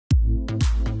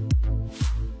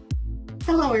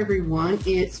Hello everyone,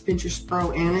 it's Pinterest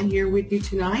Pro Anna here with you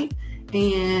tonight,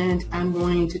 and I'm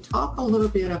going to talk a little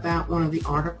bit about one of the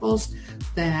articles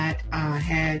that I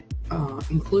had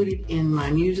included in my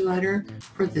newsletter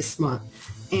for this month.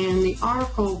 And the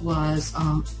article was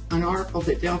an article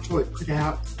that Deltoid put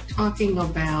out talking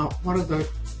about what are the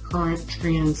current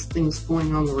trends, things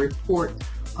going on, the report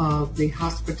of the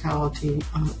hospitality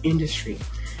industry.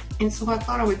 And so I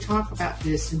thought I would talk about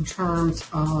this in terms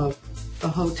of the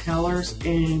hotelers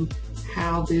and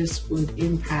how this would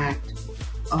impact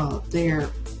their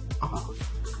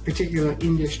particular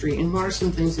industry, and what are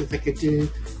some things that they could do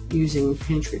using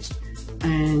Pinterest.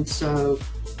 And so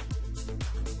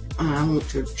I want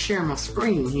to share my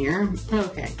screen here.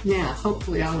 Okay, now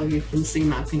hopefully all of you can see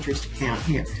my Pinterest account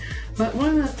here. But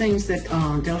one of the things that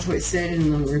Deltoid said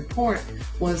in the report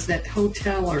was that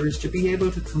hotelers, to be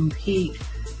able to compete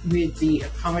with the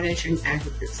accommodation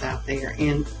aggregators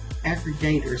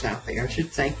out there, I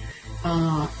should say,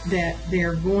 that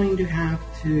they're going to have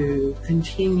to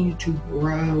continue to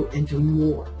grow and to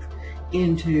morph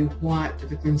into what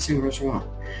the consumers want.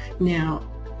 Now,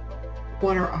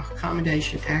 what are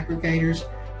accommodation aggregators?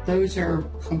 Those are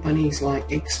companies like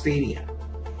Expedia.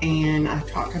 And I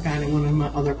talked about in one of my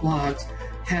other blogs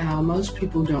how most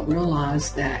people don't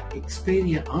realize that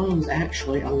Expedia owns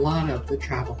actually a lot of the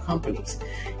travel companies.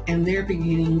 And they're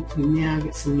beginning to now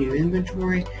get some new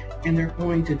inventory, and they're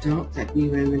going to dump that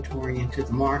new inventory into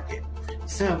the market.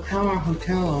 So how are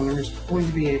hotel owners going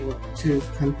to be able to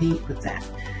compete with that?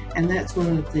 And that's one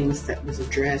of the things that was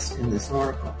addressed in this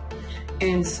article.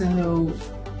 And so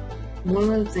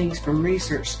one of the things from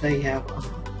research they have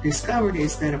discovered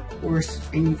is that, of course,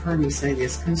 and you've heard me say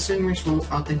this, consumers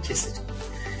want authenticity.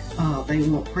 They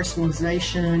want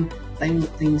personalization. They want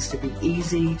things to be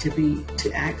easy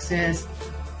to access,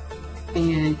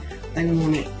 and they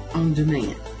want it on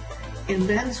demand. And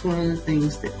that is one of the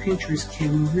things that Pinterest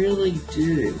can really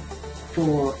do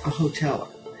for a hoteler.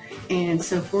 And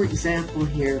so, for example,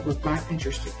 here with my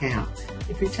Pinterest account,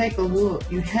 if you take a look,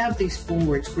 you have these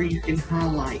boards where you can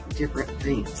highlight different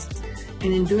things.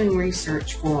 And in doing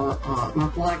research for my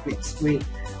blog next week,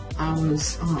 I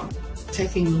was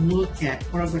taking a look at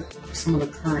what are some of the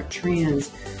current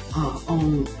trends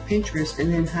on Pinterest,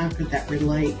 and then how could that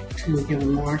relate to a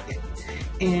given market.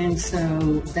 And so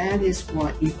that is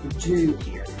what you could do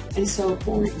here. And so,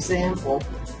 for example,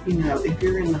 if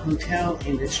you're in the hotel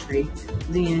industry,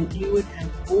 then you would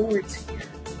have boards here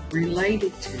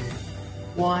related to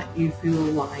what you feel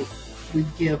like would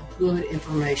give good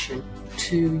information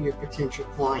to your potential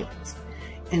clients.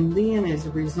 And then as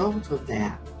a result of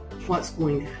that, what's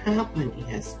going to happen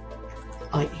is,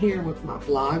 like here with my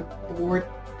blog board,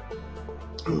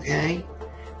 okay,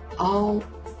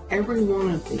 every one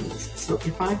of these. So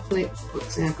if I click, for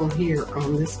example, here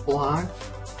on this blog,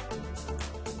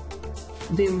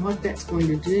 then what that's going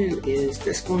to do is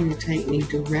that's going to take me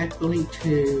directly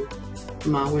to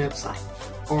my website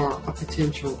or a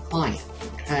potential client,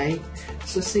 okay?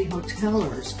 So see,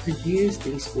 hotelers could use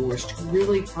these boards to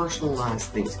really personalize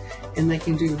things, and they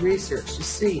can do research to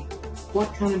see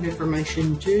what kind of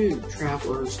information do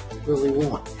travelers really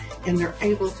want. And they're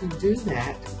able to do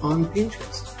that on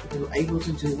Pinterest. They're able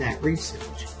to do that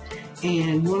research.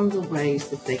 And one of the ways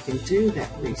that they can do that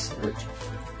research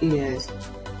is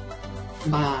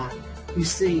by, you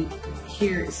see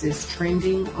here it says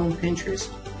trending on Pinterest.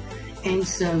 And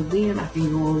so then I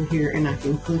can go over here and I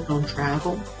can click on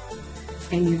travel.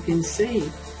 And you can see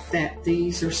that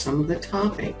these are some of the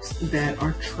topics that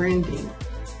are trending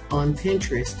on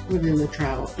Pinterest within the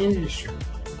travel industry.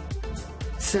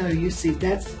 So you see,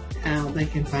 that's how they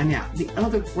can find out. The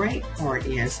other great part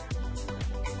is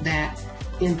that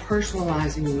in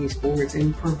personalizing these boards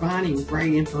and providing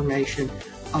great information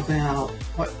about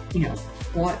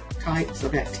what types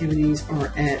of activities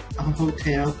are at a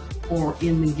hotel or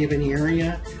in the given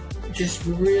area, just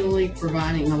really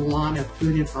providing a lot of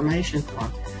good information for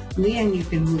them. Then you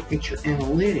can look at your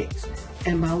analytics,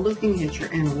 and by looking at your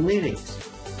analytics,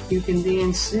 you can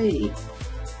then see,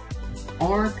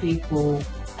 are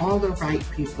the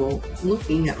right people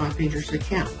looking at my Pinterest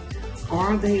account?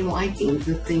 Are they liking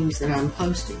the things that I'm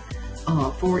posting?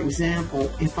 For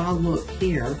example, if I look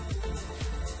here,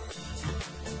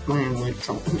 my analytics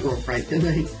don't work right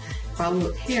today. If I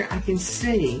look here, I can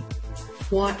see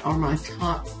what are my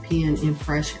top pin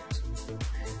impressions.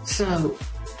 So,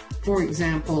 for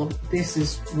example, this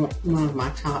is one of my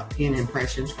top pin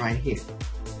impressions right here.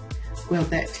 Well,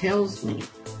 that tells me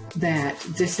that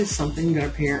this is something that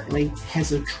apparently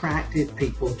has attracted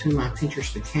people to my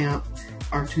Pinterest account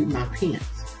or to my pins.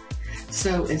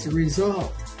 So as a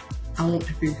result, I want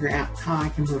to figure out how I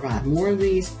can provide more of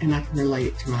these and I can relate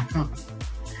it to my company.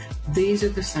 These are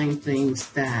the same things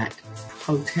that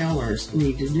hotelers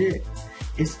need to do,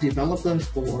 is develop those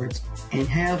boards and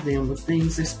have them with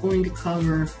things that's going to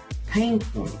cover pain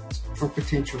points for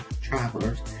potential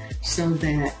travelers so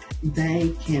that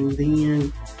they can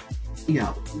then,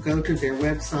 go to their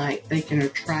website, they can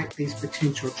attract these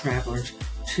potential travelers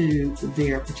to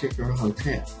their particular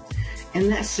hotel.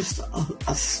 And that's just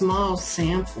a small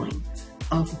sampling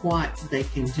of what they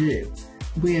can do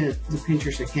with the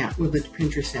Pinterest account, with the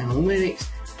Pinterest analytics,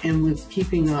 and with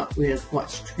keeping up with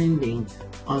what's trending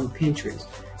on Pinterest.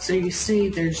 So you see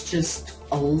there's just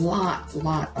a lot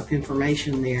of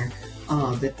information there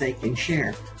that they can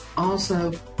share.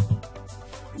 Also,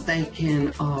 they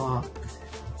can,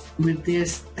 with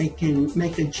this, they can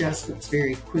make adjustments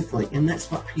very quickly, and that's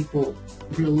what people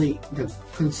really, the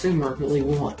consumer really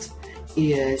wants,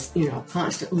 is,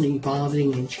 constantly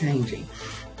evolving and changing.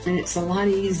 And it's a lot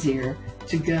easier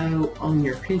to go on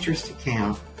your Pinterest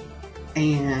account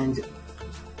and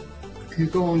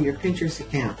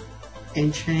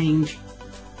change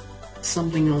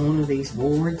something on one of these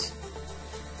boards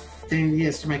than it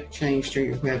is to make a change to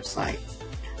your website.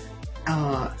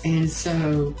 And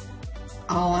so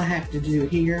all I have to do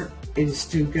here is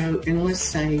to go, and let's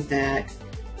say that,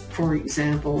 for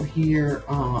example, here,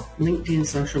 LinkedIn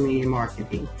social media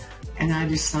marketing, and I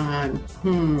decide,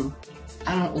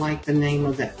 I don't like the name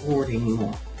of that board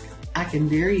anymore. I can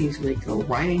very easily go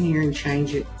right in here and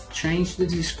change it, change the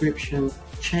description,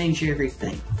 change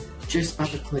everything, just by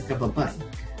the click of a button.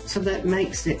 So that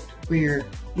makes it where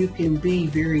you can be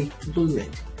very fluid,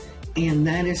 and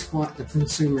that is what the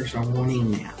consumers are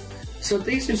wanting now. So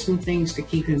these are some things to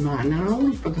keep in mind, not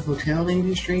only for the hotel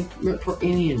industry, but for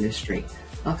any industry,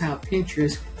 of how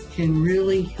Pinterest can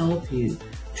really help you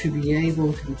to be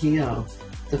able to give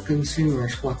the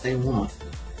consumers what they want.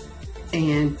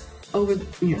 And we're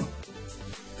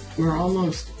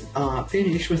almost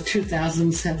finished with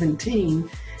 2017,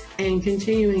 and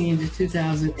continuing into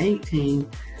 2018,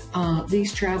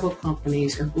 these travel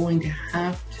companies are going to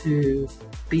have to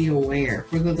be aware,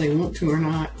 whether they want to or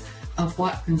not, of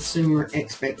what consumer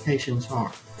expectations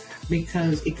are.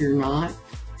 Because if you're not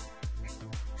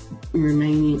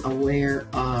remaining aware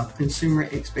of consumer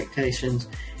expectations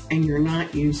and you're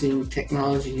not using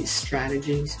technology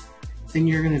strategies, then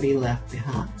you're going to be left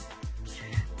behind.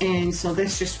 And so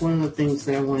that's just one of the things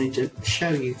that I wanted to show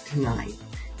you tonight.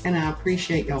 And I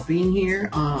appreciate y'all being here.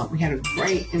 We had a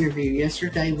great interview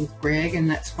yesterday with Greg, and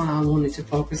that's why I wanted to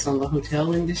focus on the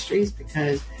hotel industries,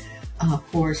 because of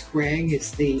course Greg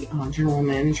is the general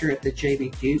manager at the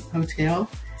JB Duke Hotel.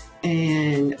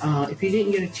 And if you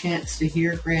didn't get a chance to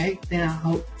hear Greg, then I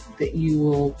hope that you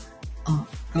will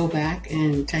go back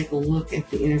and take a look at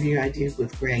the interview I did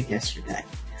with Greg yesterday.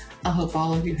 I hope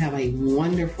all of you have a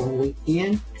wonderful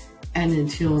weekend. And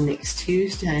until next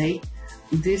Tuesday,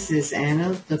 this is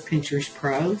Anna, the Pinterest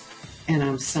Pro, and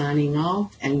I'm signing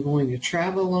off and going to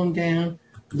travel on down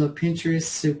the Pinterest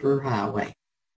Superhighway.